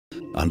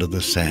under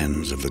the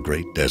sands of the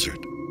great desert.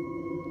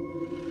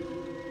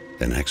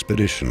 An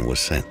expedition was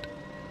sent.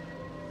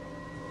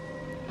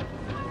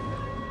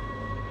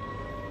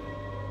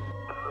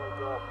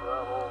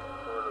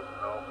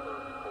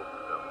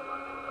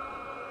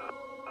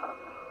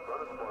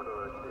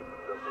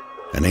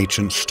 An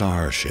ancient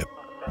starship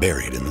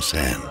buried in the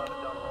sand.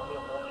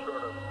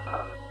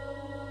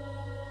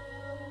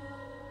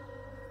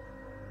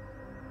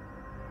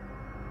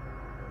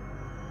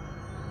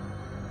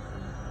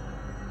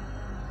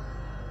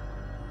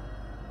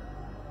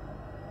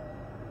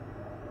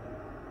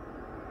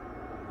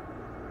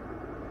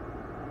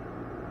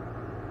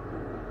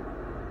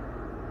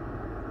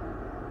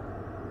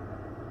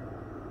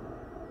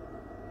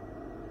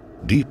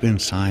 Deep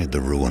inside the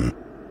ruin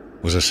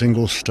was a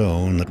single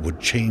stone that would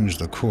change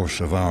the course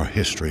of our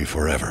history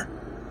forever.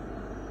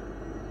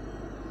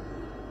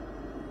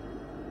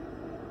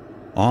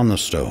 On the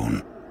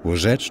stone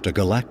was etched a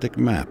galactic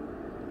map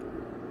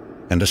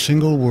and a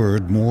single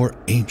word more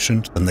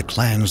ancient than the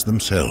clans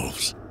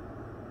themselves.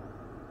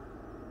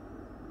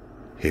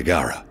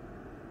 Higara,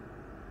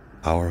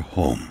 our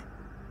home.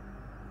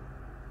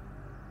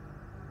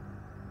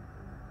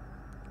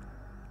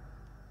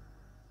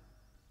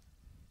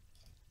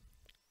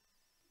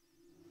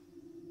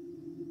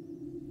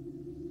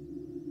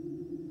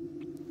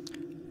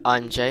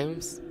 I'm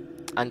James,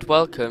 and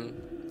welcome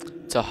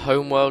to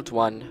Homeworld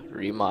 1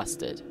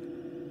 Remastered.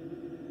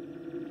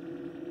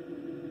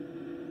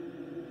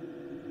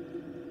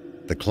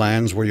 The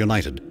clans were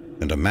united,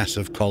 and a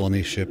massive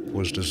colony ship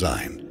was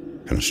designed.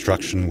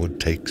 Construction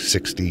would take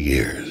 60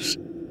 years.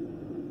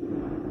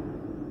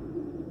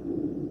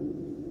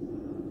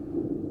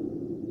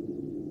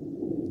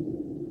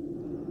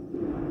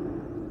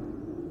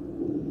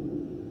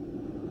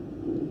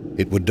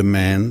 It would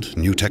demand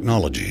new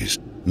technologies,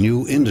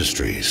 new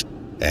industries,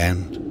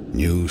 and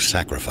new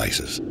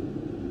sacrifices.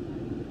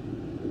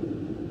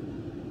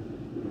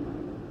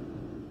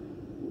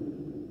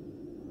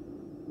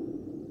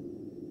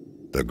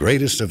 The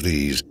greatest of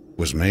these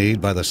was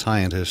made by the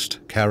scientist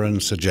Karen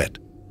Sajet,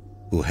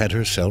 who had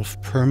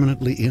herself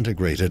permanently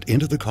integrated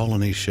into the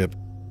colony ship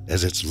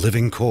as its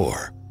living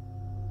core.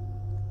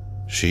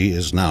 She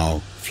is now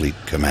Fleet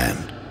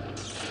Command.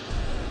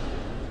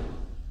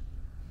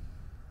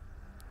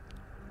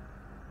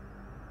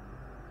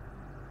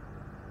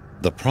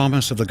 The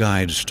promise of the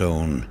Guide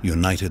Stone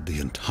united the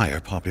entire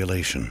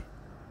population.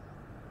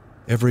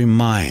 Every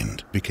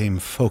mind became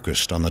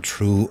focused on the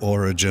true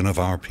origin of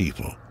our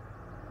people.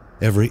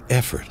 Every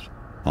effort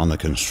on the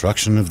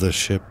construction of the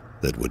ship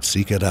that would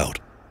seek it out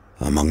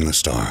among the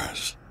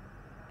stars.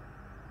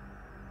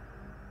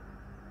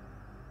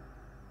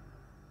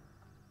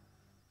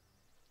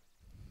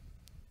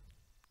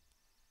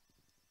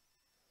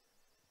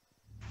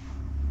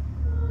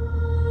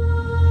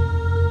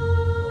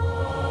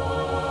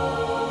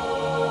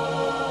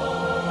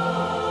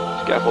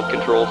 Scaffold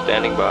control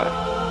standing by.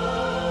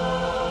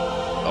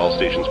 All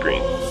stations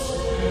green.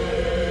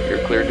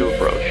 You're cleared to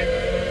approach.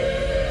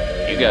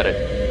 You got it.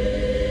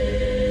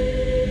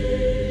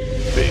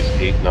 Phase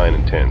 8, 9,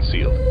 and 10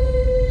 sealed.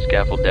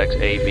 Scaffold decks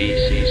A, B,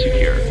 C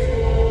secure.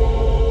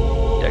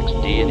 Decks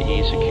D and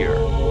E secure.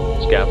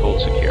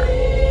 Scaffold secure.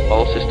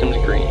 All systems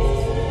green.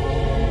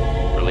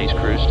 Release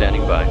crew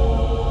standing by.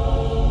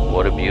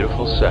 What a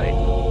beautiful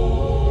sight.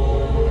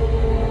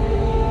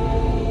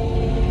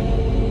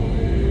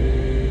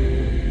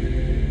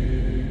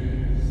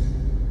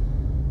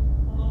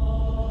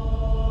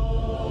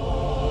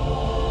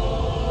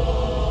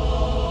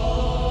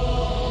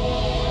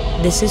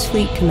 This is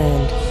Fleet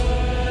Command.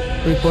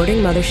 Reporting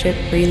Mothership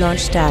relaunch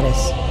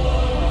status.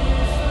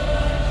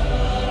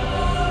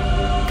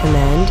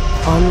 Command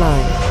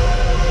online.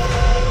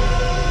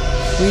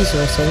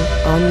 Resourcing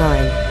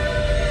online.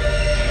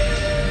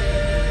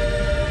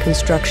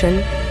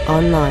 Construction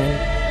online.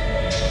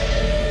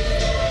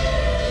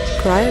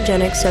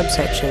 Cryogenic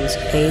subsections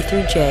A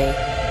through J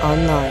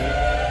online.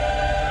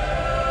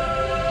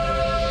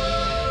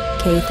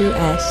 K through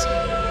S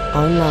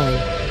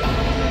online.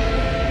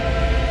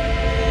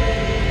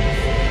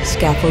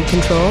 Scaffold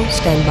control,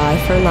 stand by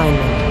for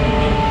alignment.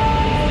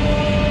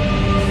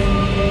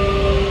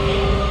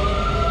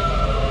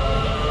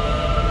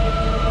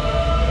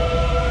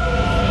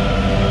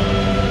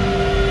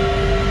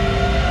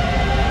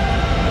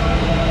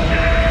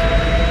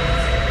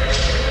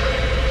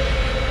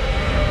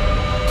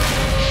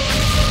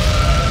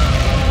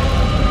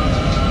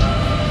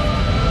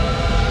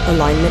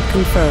 Alignment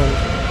confirmed.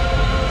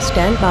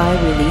 Stand by,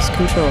 release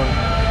control.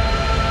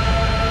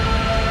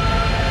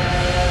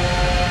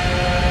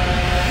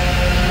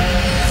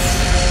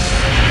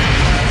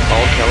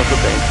 Caliper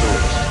banks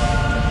released.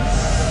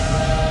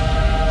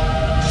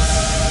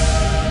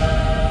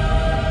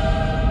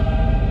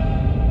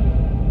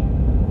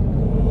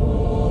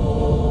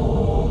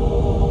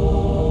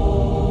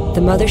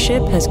 The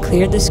mothership has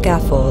cleared the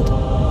scaffold.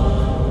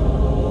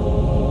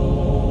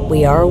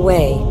 We are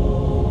away.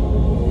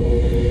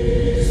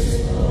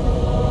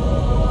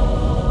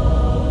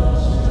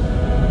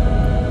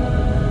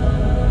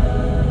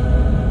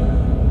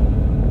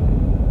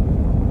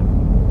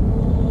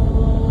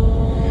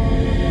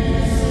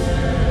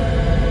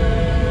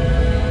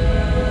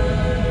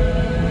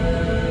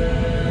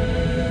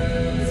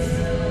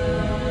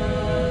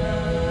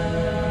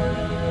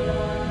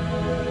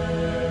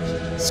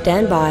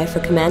 Stand by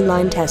for command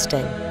line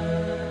testing.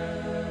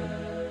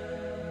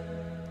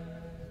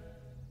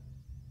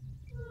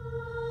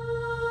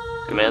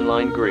 Command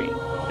line green.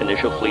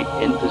 Initial fleet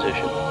in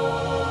position.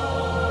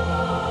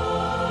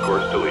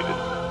 Course deleted.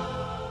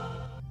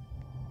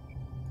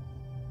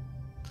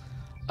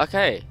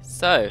 Okay,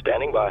 so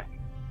Standing by.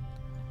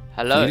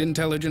 hello. Fleet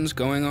intelligence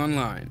going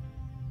online.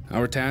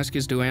 Our task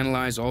is to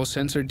analyze all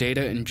sensor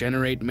data and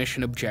generate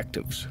mission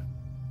objectives.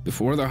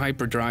 Before the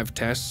hyperdrive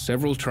test,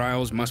 several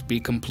trials must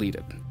be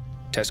completed.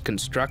 Test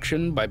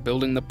construction by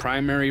building the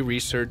primary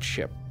research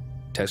ship.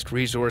 Test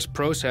resource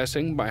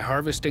processing by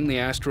harvesting the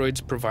asteroids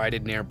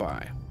provided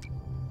nearby.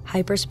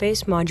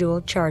 Hyperspace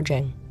module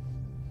charging.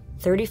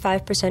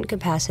 35%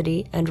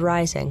 capacity and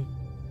rising.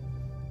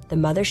 The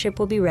mothership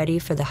will be ready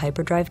for the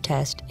hyperdrive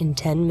test in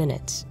 10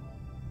 minutes.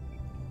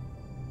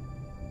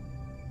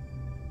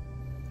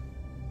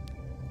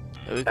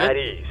 Are we At good?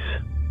 ease.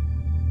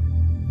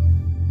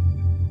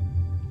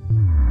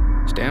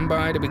 Stand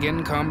by to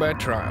begin combat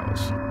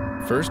trials.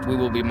 First, we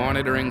will be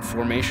monitoring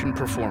formation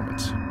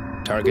performance.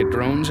 Target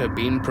drones have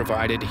been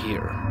provided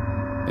here.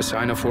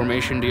 Assign a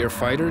formation to your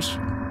fighters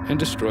and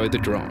destroy the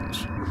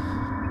drones.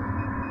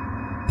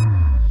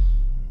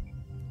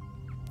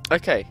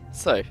 Okay,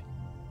 so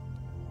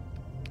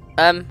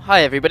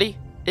hi everybody,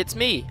 it's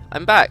me,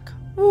 I'm back.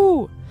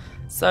 Woo!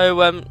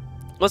 So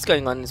what's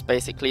going on is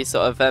basically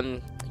sort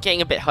of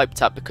getting a bit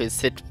hyped up because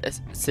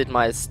Sid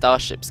Meier's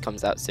Starships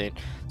comes out soon.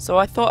 So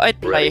I thought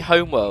I'd play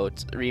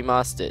Homeworld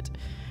Remastered,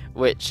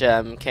 which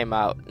came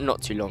out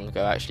not too long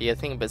ago actually. I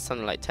think it was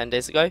something like 10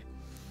 days ago.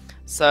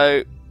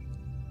 So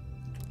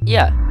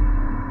yeah,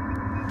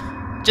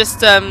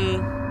 just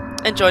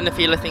enjoying the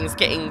feel of things,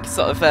 getting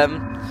sort of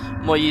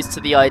more used to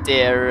the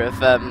idea of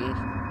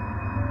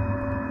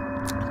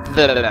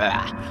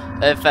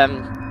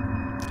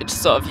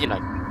just sort of, you know,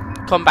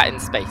 combat in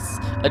space.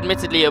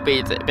 Admittedly, it'll be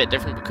a bit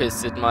different because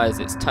Sid Meier's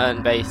it's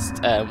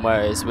turn-based,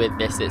 whereas with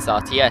this it's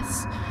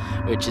RTS,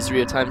 which is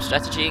real-time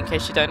strategy. In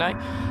case you don't know.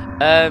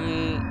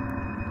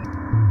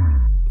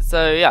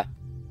 So yeah.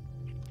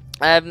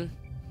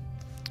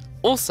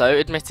 Also,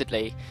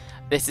 admittedly,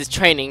 this is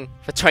training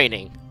for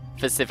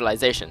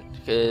Civilization,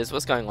 because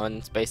what's going on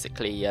is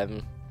basically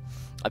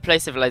I play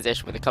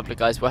Civilization with a couple of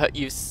guys.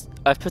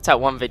 I've put out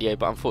one video,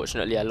 but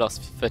unfortunately I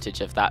lost footage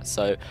of that,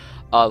 so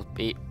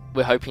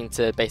we're hoping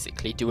to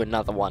basically do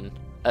another one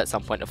at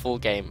some point, a full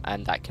game,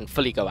 and that can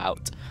fully go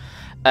out.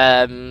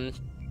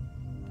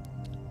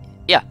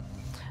 Yeah,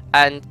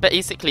 and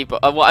basically,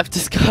 what I've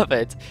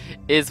discovered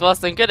is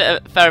whilst I'm good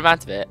at a fair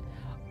amount of it,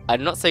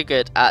 I'm not so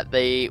good at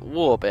the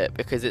war bit,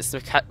 because it's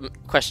a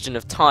question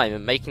of time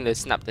and making those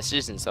snap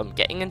decisions. So I'm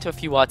getting into a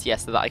few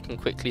RTS so that I can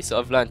quickly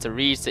sort of learn to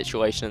read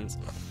situations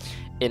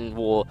in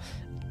war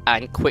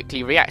and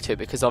quickly react to it,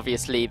 because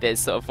obviously there's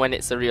sort of, when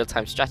it's a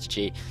real-time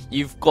strategy,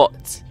 you've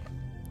got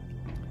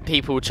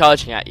people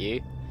charging at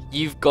you,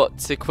 you've got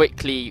to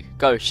quickly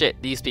go,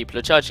 shit, these people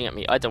are charging at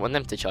me, I don't want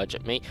them to charge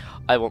at me,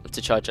 I want them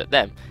to charge at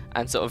them,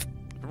 and sort of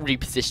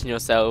reposition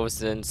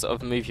yourselves and sort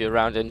of move you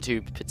around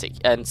into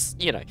and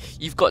you know,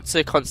 you've got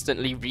to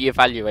constantly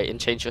reevaluate and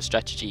change your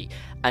strategy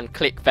and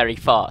click very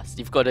fast.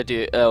 You've got to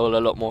do it all a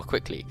lot more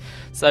quickly.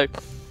 So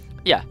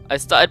yeah, I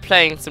started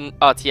playing some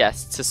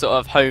RTS to sort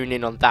of hone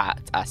in on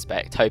that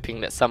aspect,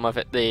 hoping that some of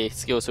the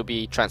skills will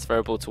be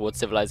transferable towards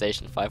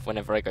Civilization 5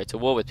 whenever I go to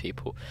war with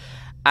people.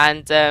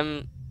 And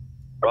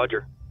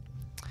Roger.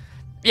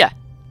 yeah,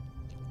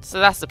 so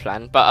that's the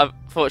plan. But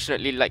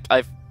unfortunately, like,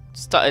 I've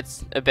started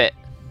a bit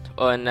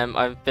on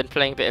I've been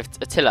playing a bit of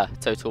Attila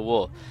Total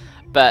War,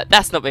 but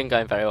that's not been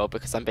going very well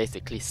because I'm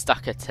basically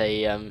stuck at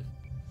I'm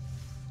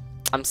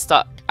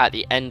stuck at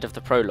the end of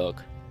the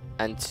prologue,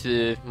 and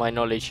to my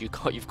knowledge you've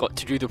got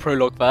to do the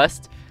prologue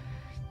first,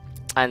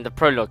 and the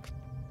prologue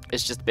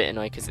is just a bit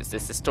annoying because it's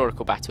this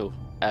historical battle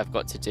I've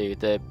got to do,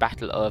 the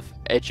Battle of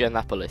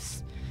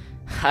Aegianopolis,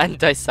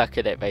 and I suck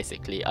at it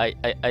basically.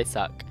 I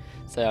suck.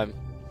 So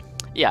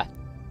yeah,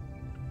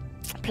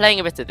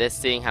 playing a bit of this,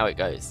 seeing how it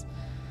goes.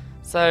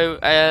 So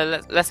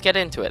let's get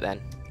into it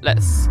then.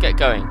 Let's get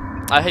going.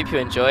 I hope you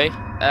enjoy.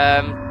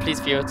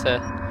 Please feel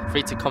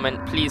free to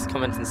comment. Please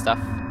comment and stuff.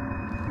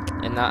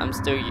 In that, I'm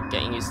still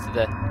getting used to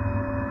the.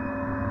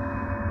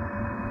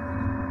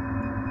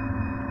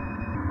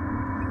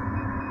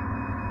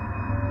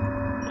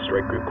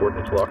 Strike group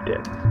coordinates locked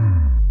in.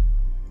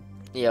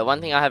 Yeah, one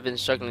thing I have been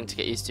struggling to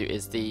get used to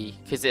is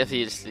because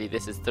obviously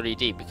this is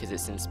 3D because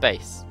it's in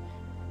space.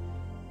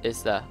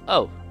 Is the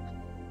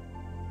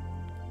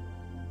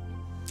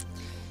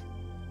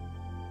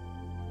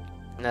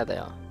there they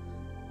are.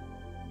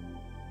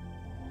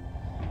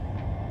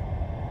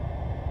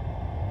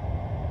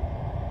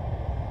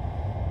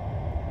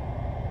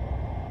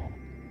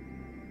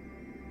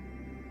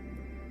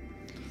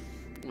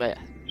 But yeah,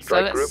 so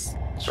let's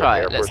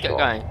try it. Let's get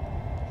going.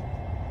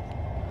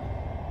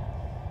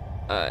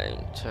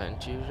 I'm trying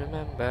to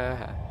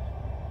remember.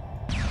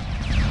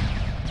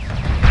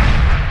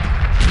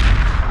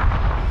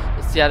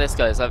 Let's see how this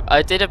goes.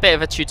 I did a bit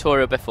of a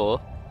tutorial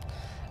before.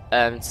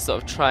 To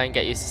sort of try and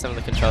get used to some of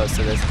the controls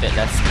so there's a bit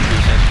less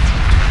confusion.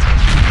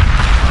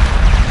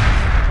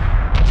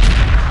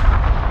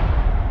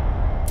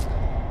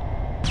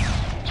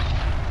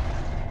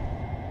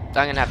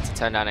 I'm gonna have to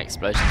turn down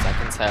explosions, I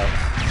can tell.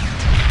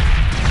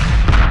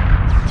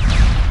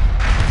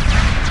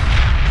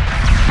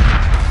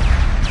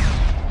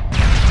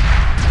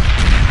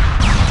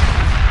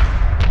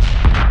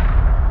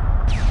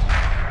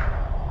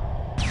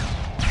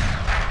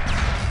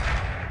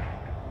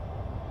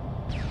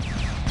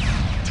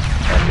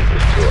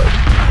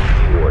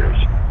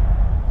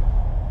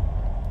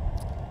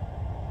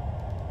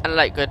 And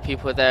like good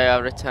people, they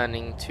are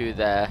returning to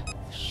their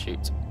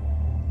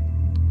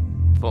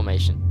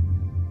formation.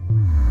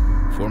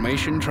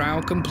 Formation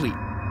trial complete.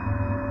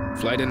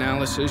 Flight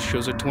analysis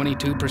shows a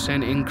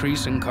 22%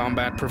 increase in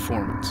combat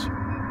performance.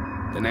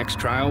 The next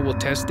trial will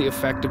test the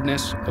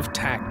effectiveness of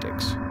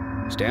tactics.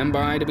 Stand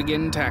by to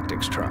begin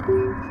tactics trial.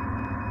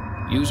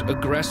 Use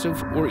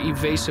aggressive or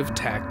evasive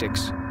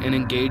tactics and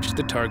engage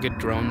the target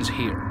drones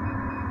here.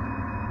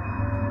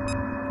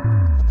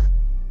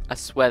 I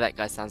swear that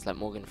guy sounds like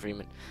Morgan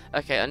Freeman.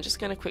 Okay, I'm just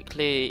gonna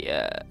quickly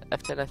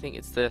F10. I think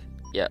it's the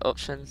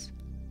options.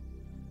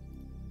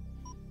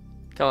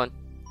 Come on,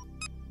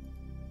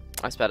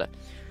 that's better.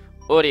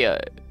 Audio,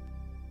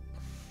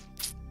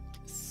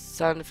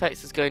 sound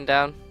effects is going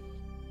down.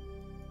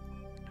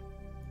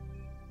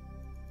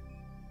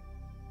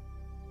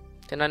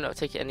 Can I not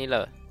take it any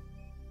lower?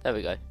 There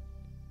we go.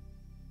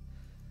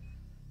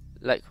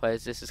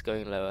 Likewise, this is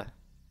going lower.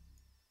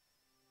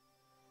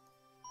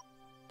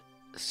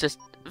 It's just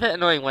a bit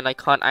annoying when I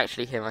can't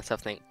actually hear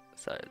myself think.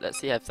 So let's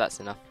see if that's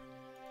enough.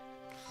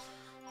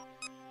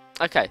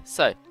 Okay,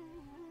 so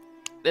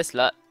this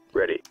lot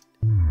Ready.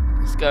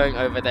 is going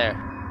over there.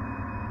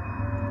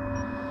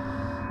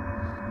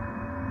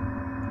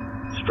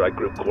 Strike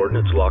group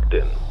coordinates locked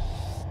in.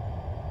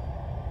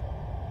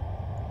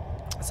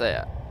 So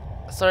yeah,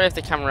 sorry if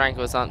the camera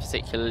angles aren't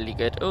particularly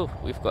good. Oh,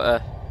 we've got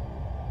a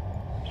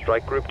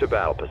Strike group to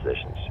battle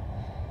positions.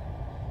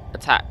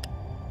 attack.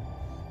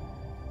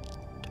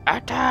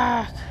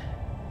 Attack!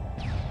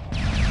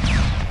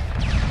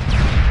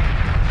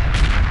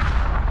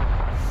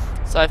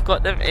 So I've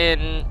got them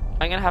in.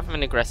 I'm gonna have them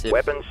in aggressive.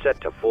 Weapons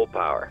set to full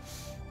power.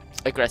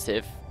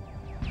 Aggressive.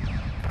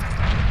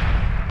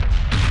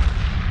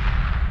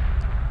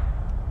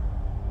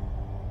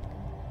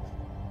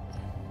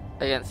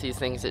 Against these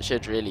things, it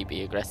should really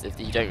be aggressive.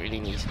 You don't really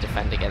need to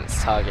defend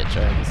against target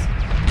drones.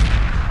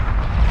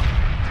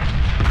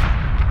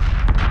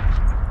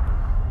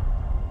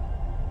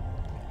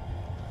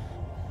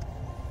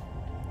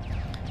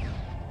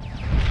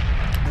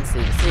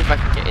 Let's see if I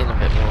can get in a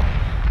bit more.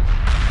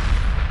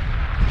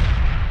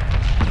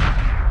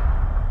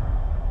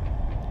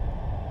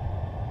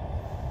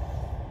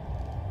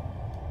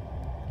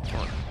 Come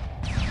on.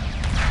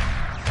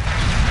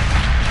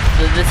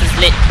 So this is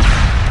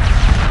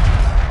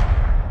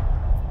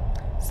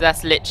So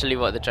that's literally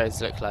what the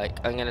drones look like.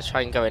 I'm gonna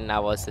try and go in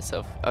now whilst this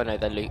oh no,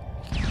 they're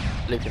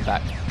looping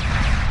back.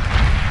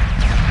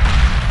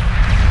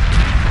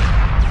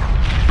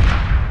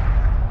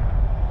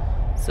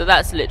 So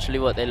that's literally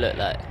what they look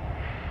like.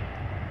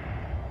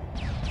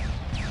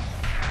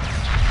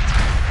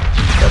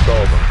 That's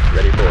all of them.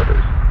 Ready for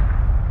orders.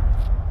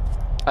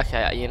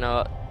 Okay, you know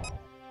what?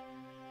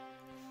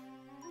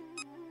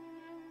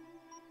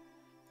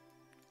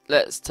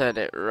 Let's turn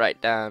it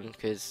right down,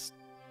 because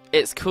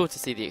it's cool to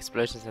see the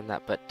explosions and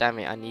that, but damn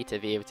it, I need to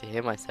be able to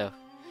hear myself.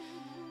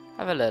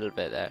 Have a little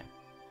bit there.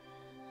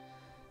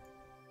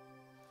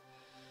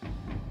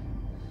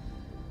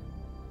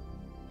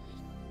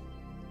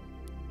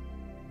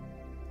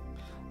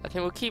 I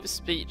think we'll keep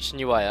speech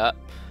and UI up,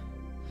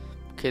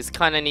 because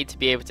kind of need to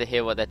be able to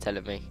hear what they're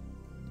telling me.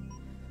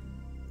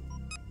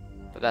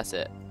 But that's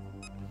it.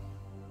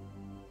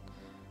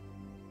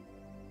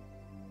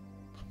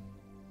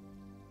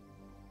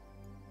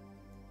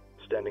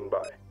 Standing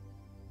by.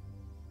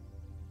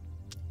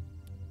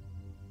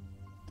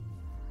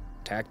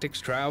 Tactics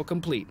trial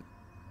complete.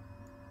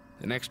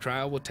 The next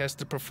trial will test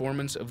the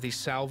performance of the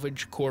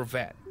salvage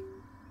corvette.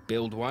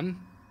 Build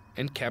one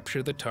and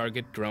capture the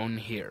target drone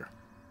here.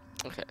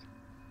 Okay.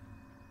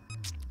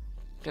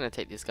 I'm gonna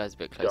take these guys a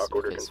bit closer. Dock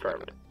order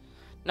confirmed.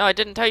 No, I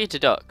didn't tell you to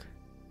dock.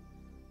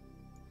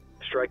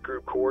 Strike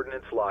group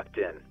coordinates locked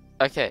in.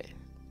 Okay.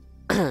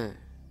 So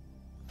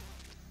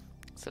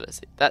let's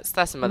see. That's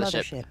a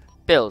mothership.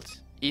 Build.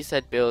 You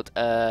said build.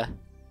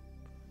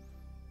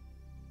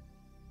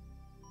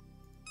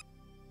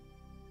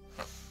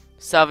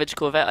 Salvage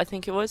corvette, I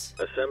think it was.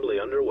 Assembly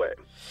underway.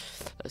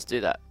 Let's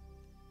do that.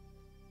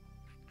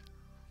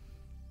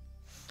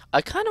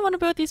 I kind of want to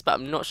build these, but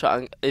I'm not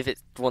sure if it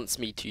wants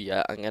me to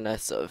yet. I'm gonna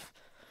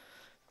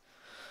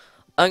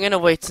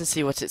wait and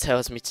see what it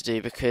tells me to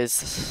do,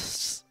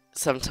 because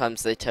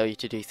sometimes they tell you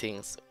to do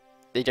things,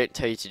 they don't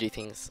tell you to do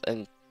things,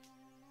 and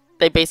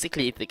they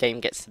basically, the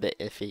game gets a bit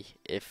iffy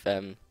if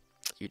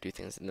you do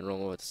things in the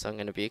wrong order. So I'm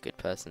gonna be a good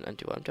person and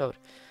do what I'm told.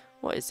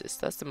 What is this?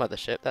 That's the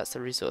mothership. That's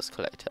the resource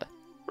collector.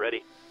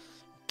 Ready.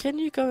 Can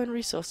you go and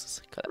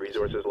resources collect?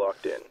 Resources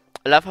locked in.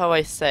 I love how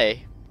I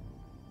say,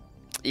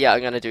 yeah,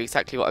 I'm gonna do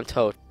exactly what I'm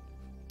told.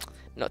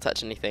 Not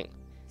touch anything.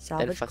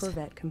 Salvage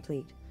corvette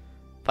complete.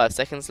 5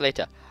 seconds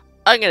later,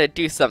 I'm gonna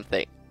do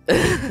something.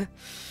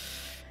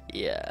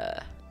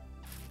 Yeah.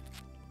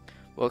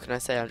 What can I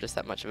say? I'm just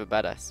that much of a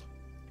badass.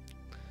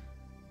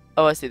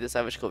 Oh, I see the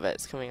Savage Corvette.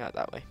 It's coming out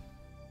that way.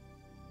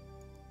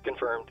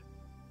 Confirmed.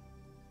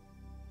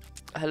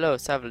 Hello,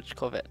 Savage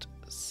Corvette.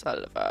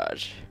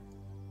 Salvage.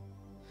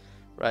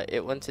 Right,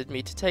 it wanted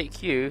me to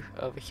take you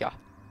over here.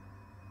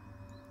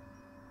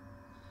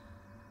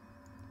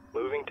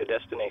 Moving to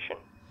destination.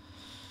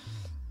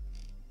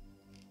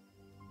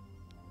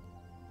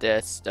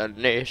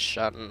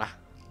 Destination.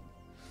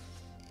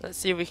 Let's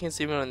see if we can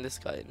zoom in on this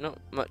guy. Not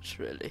much,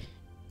 really.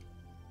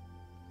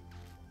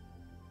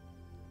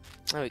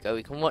 There we go.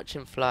 We can watch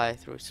him fly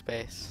through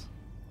space.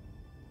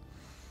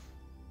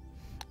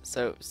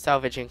 So,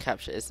 Salvage and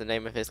Capture is the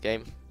name of his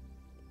game.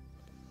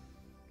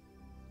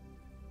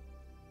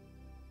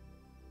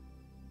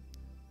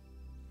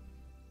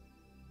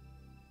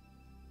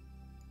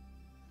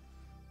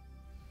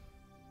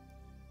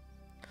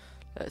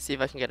 Let's see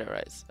if I can get it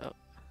right. Oh.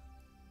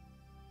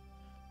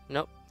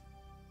 Nope.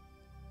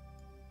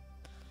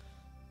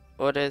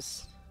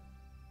 Orders.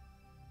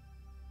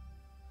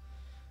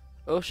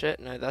 Oh shit,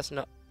 no, that's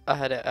not. I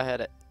had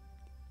it.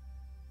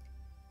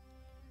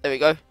 There we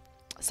go.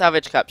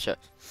 Salvage Capture.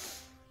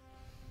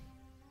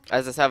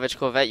 As a Savage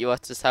Corvette, you are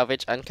to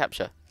salvage and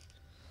capture.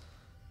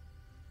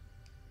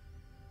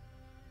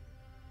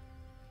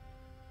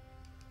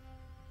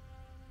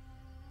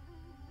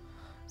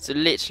 So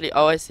literally,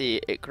 oh I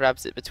see, it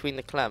grabs it between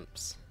the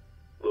clamps.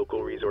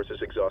 Local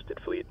resources exhausted,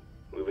 fleet.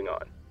 Moving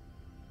on.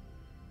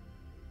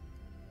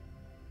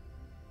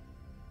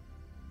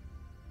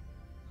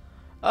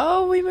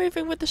 Oh, we're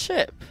moving with the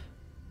ship.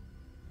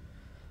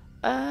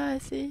 I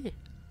see.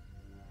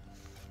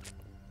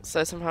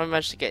 So somehow we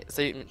managed to get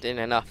zoomed in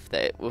enough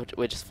that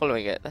we're just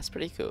following it. That's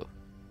pretty cool.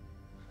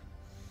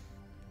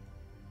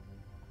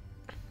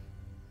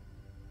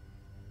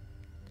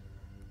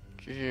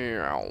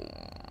 Oh,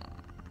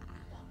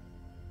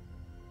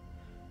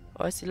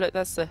 I see. Look,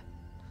 there's a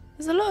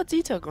lot of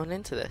detail gone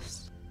into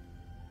this.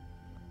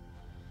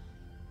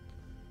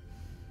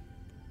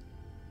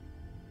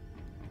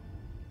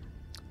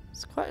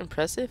 It's quite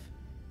impressive.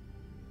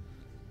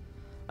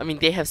 I mean,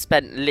 they have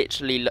spent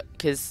literally,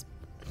 because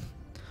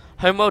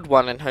Homeworld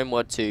 1 and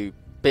Homeworld 2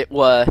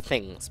 were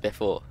things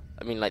before.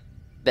 I mean, like,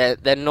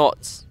 they're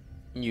not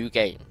new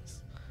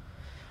games.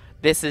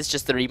 This is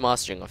just the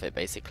remastering of it,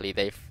 basically.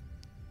 They've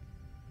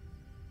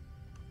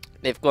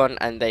gone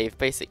and they've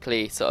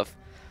basically sort of,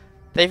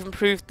 they've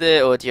improved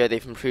the audio,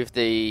 they've improved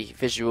the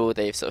visual,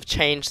 they've sort of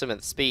changed some of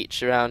the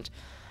speech around,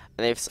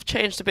 and they've sort of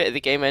changed a bit of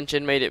the game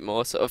engine, made it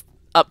more sort of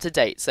up to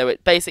date. So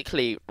it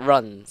basically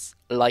runs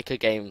like a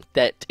game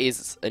that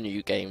is a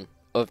new game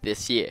of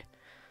this year.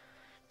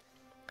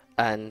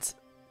 And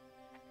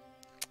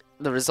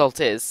the result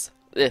is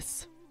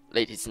this,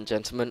 ladies and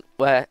gentlemen,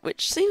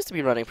 which seems to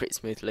be running pretty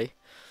smoothly.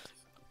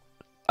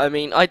 I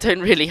mean, I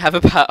don't really have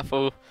a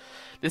powerful,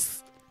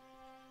 this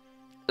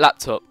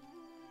laptop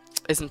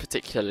isn't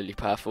particularly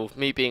powerful.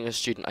 Me being a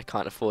student, I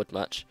can't afford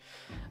much.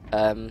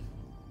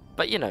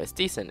 But you know, it's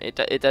decent.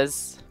 It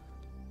does.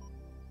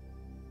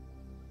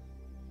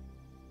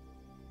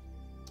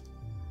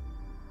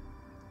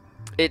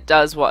 It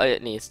does what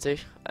it needs to,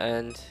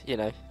 and you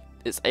know,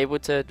 it's able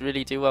to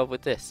really do well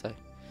with this. So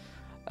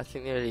I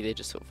think really they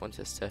just sort of want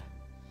us to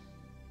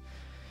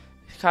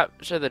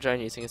capture the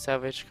drone using a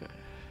salvage.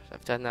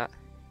 I've done that.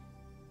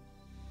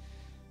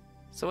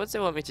 So what do they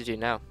want me to do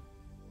now?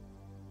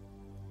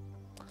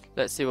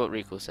 Let's see what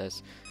recall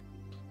says.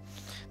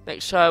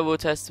 Next trial we'll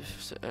test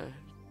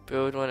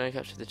build one and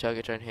capture the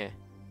target drone here.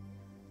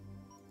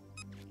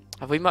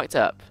 Have we mucked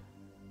up?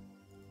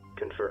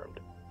 Confirmed.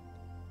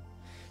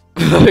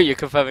 You're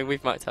confirming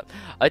we've mucked up.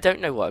 I don't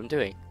know what I'm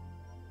doing.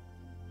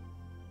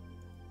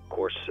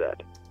 Course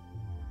set.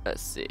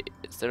 Let's see.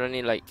 Is there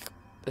any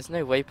there's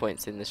no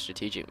waypoints in the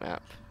strategic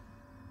map.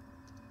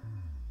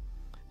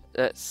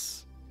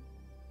 Let's.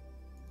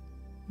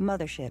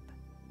 Mothership.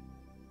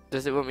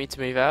 Does it want me to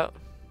move out?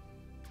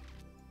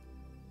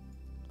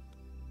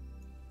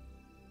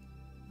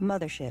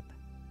 Mothership.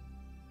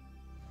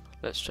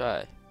 Let's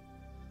try.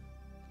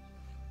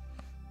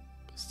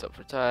 Stop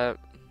retire.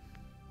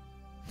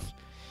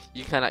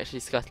 You can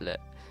actually scuttle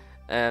it.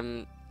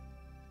 I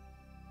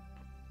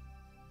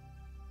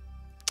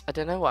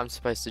don't know what I'm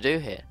supposed to do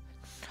here.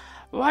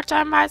 What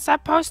am I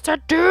supposed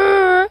to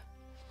do?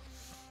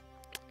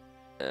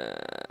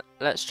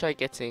 Let's try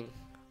getting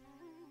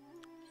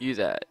you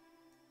there.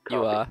 You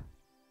Copy. are.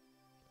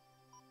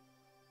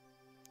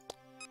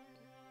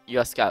 You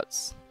are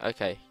scouts.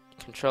 Okay.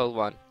 Control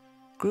 1.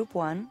 Group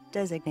 1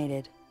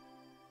 designated.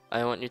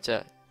 I want you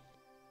to.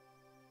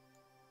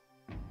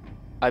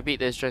 I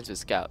beat those drones with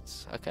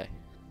scouts. Okay.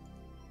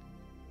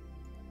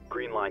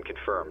 Green line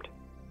confirmed.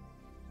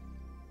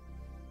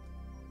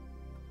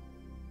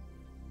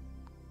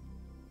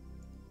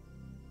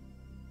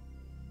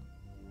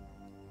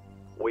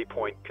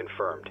 Waypoint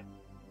confirmed.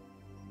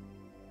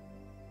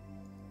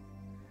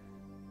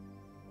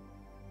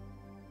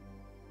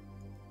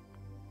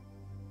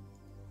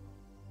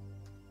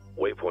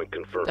 Waypoint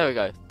confirmed. There we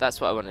go.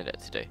 That's what I wanted it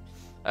to do.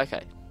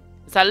 Okay.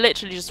 Is that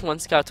literally just one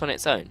scout on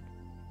its own?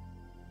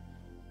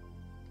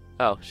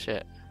 Oh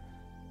shit.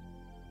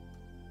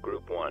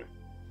 Group 1.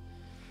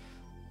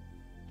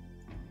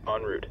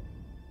 En route.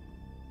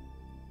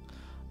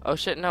 Oh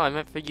shit, no, I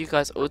meant for you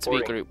guys all to be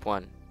Reporting. group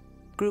 1.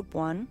 Group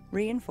 1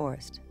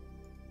 reinforced.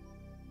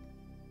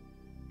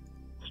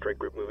 Strike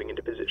group moving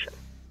into position.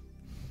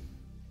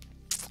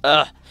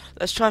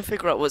 Let's try and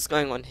figure out what's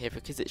going on here,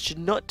 because it should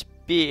not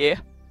be...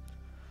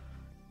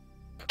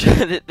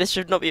 this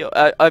should not be...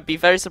 I'd be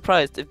very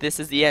surprised if this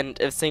is the end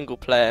of single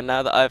player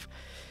now that I've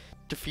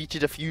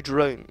defeated a few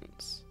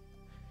drones.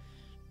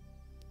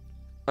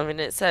 I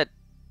mean, it said...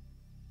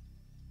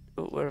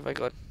 Oh, where have I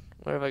gone?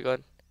 Where have I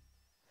gone?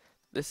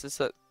 This is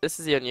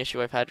the only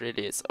issue I've had,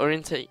 really. It's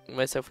orientating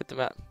myself with the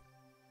map.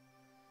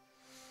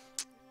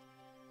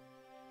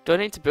 Do I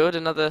need to build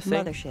another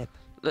thing? Mothership.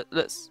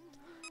 Let's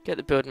get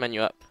the build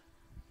menu up.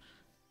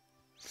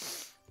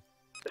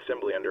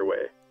 Assembly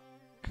underway.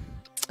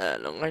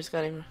 Long range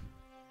scanning.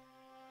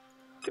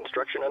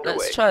 Construction underway.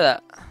 Let's try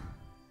that.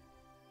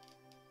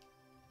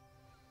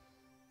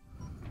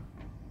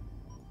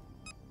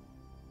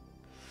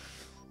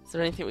 Is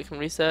there anything we can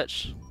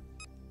research?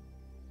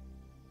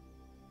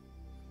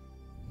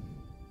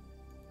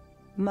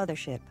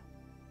 Mothership.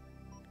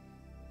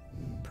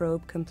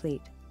 Probe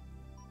complete.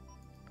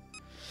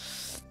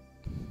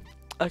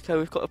 Okay,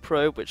 we've got a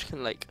probe which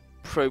can like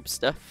probe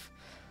stuff.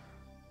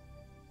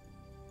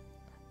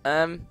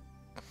 Berths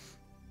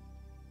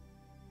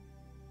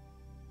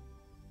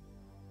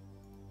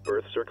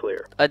are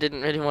clear. I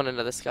didn't really want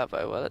another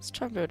scavo. Well, let's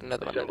try and build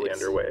another one. Assembly At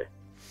least. underway.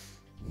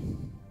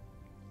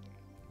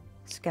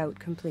 Scout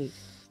complete.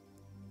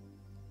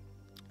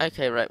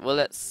 Okay, right. Well,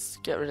 let's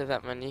get rid of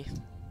that menu.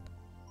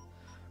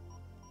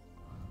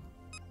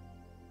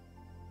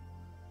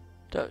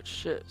 Dutch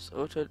ships,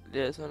 auto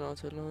liaison,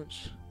 auto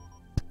launch.